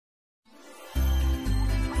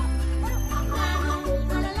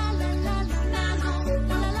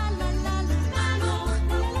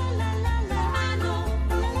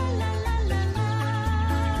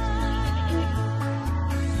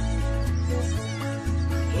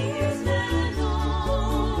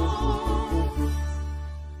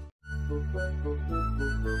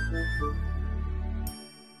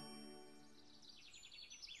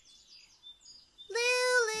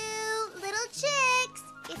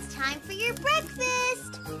time for your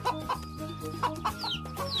breakfast.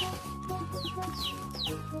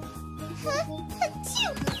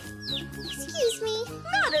 Excuse me.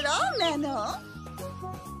 Not at all, Manon.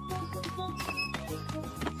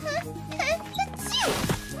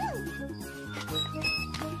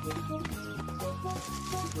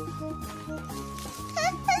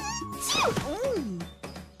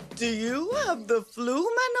 Do you have the flu,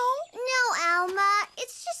 Manon? No, Alma.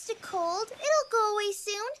 It's just a cold. It'll go away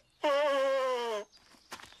soon.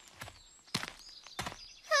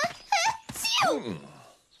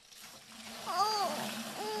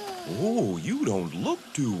 Oh, you don't look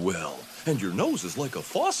too well. And your nose is like a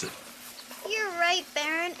faucet. You're right,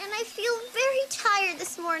 Baron, and I feel very tired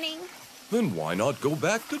this morning. Then why not go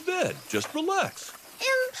back to bed? Just relax.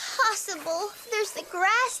 Impossible. There's the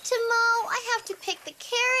grass to mow. I have to pick the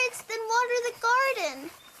carrots, then water the garden.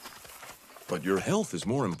 But your health is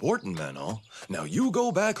more important, Manon. Now you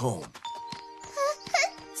go back home.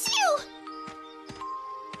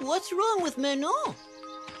 What's wrong with Manon?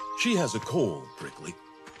 She has a cold, Prickly.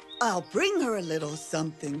 I'll bring her a little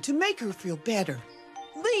something to make her feel better.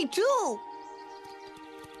 Me too.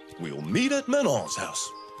 We'll meet at Manon's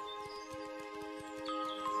house.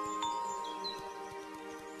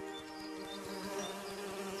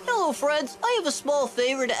 Hello, friends. I have a small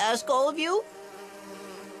favor to ask all of you.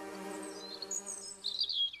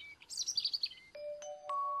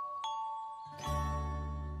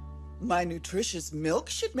 My nutritious milk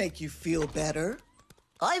should make you feel better.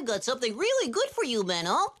 I've got something really good for you,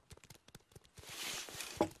 Manon.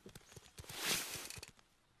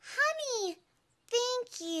 Honey,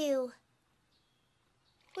 thank you.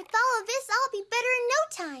 With all of this, I'll be better in no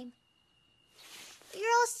time.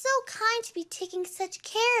 You're all so kind to be taking such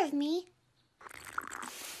care of me.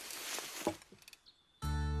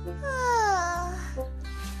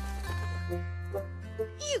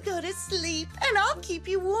 You go to sleep, and I'll keep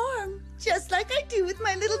you warm, just like I do with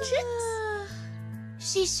my little chicks.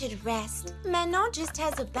 She should rest. Manon just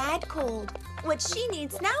has a bad cold. What she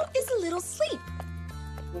needs now is a little sleep.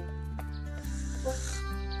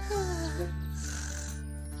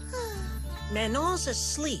 Manon's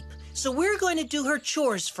asleep, so we're going to do her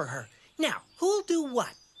chores for her. Now, who'll do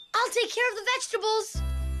what? I'll take care of the vegetables.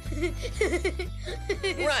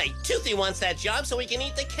 Right, Toothy wants that job so he can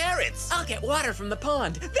eat the carrots. I'll get water from the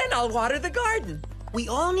pond, then I'll water the garden. We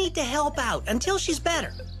all need to help out until she's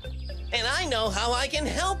better. And I know how I can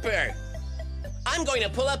help her. I'm going to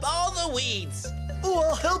pull up all the weeds. Oh,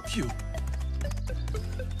 I'll help you.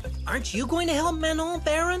 Aren't you going to help Manon,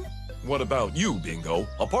 Baron? What about you, Bingo?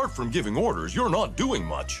 Apart from giving orders, you're not doing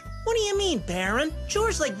much. What do you mean, Baron?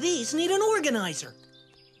 Chores like these need an organizer.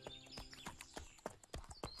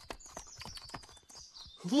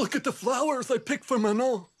 Look at the flowers I picked for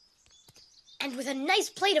Manon. And with a nice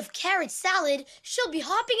plate of carrot salad, she'll be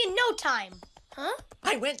hopping in no time. Huh?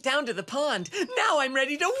 I went down to the pond. Now I'm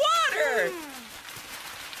ready to water.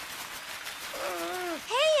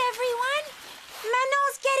 Hey, everyone!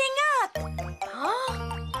 Manon's getting up! Huh?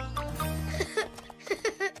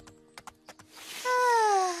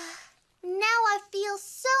 Now I feel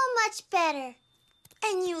so much better.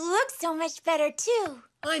 And you look so much better, too.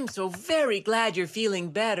 I'm so very glad you're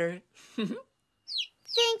feeling better.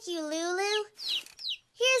 Thank you, Lulu.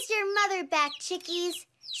 Here's your mother back, chickies.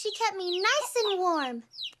 She kept me nice and warm.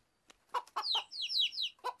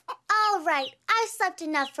 All right, I've slept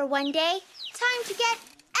enough for one day. Time to get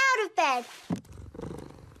out of bed.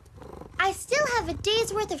 I still have a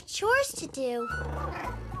day's worth of chores to do.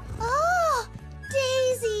 Oh,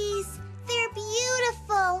 daisies! They're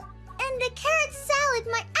beautiful. And a carrot salad,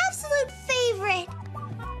 my absolute favorite.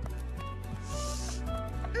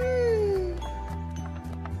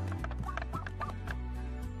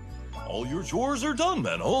 All your chores are done,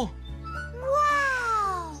 Manon.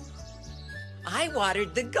 Wow! I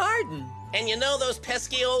watered the garden. And you know those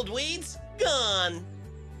pesky old weeds? Gone.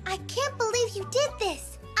 I can't believe you did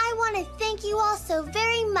this. I want to thank you all so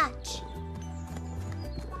very much.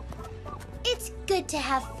 It's good to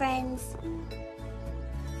have friends.